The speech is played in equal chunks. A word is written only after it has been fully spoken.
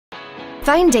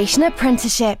Foundation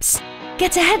Apprenticeships.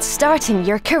 Get a head start in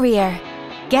your career.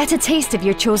 Get a taste of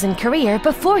your chosen career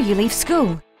before you leave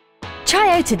school.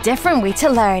 Try out a different way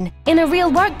to learn in a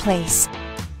real workplace.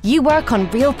 You work on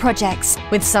real projects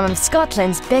with some of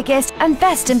Scotland's biggest and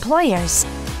best employers.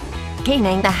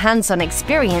 Gaining the hands-on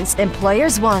experience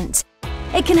employers want.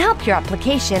 It can help your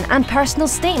application and personal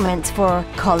statement for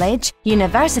college,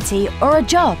 university or a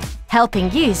job,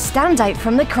 helping you stand out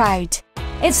from the crowd.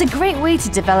 It's a great way to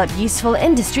develop useful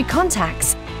industry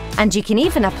contacts, and you can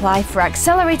even apply for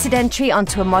accelerated entry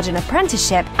onto a modern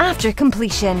apprenticeship after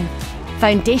completion.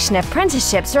 Foundation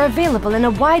apprenticeships are available in a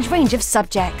wide range of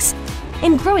subjects,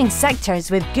 in growing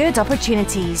sectors with good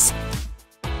opportunities.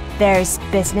 There's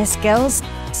business skills,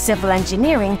 civil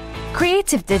engineering,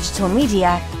 creative digital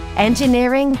media,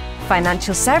 engineering,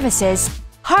 financial services,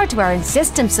 hardware and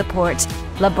system support,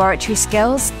 laboratory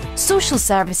skills, social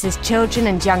services children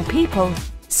and young people,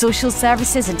 social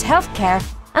services and healthcare,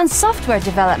 and software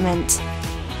development.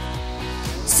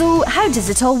 So how does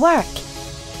it all work?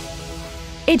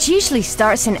 It usually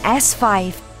starts in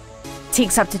S5,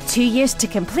 takes up to 2 years to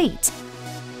complete.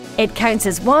 It counts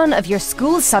as one of your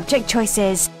school's subject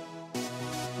choices,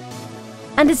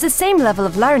 and is the same level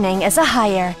of learning as a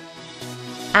higher.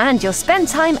 And you'll spend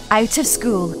time out of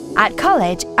school, at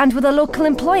college and with a local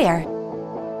employer.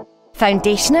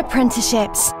 Foundation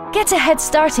Apprenticeships. Get a head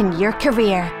start in your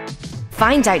career.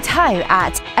 Find out how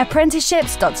at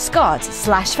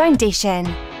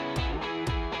apprenticeships.scot/foundation.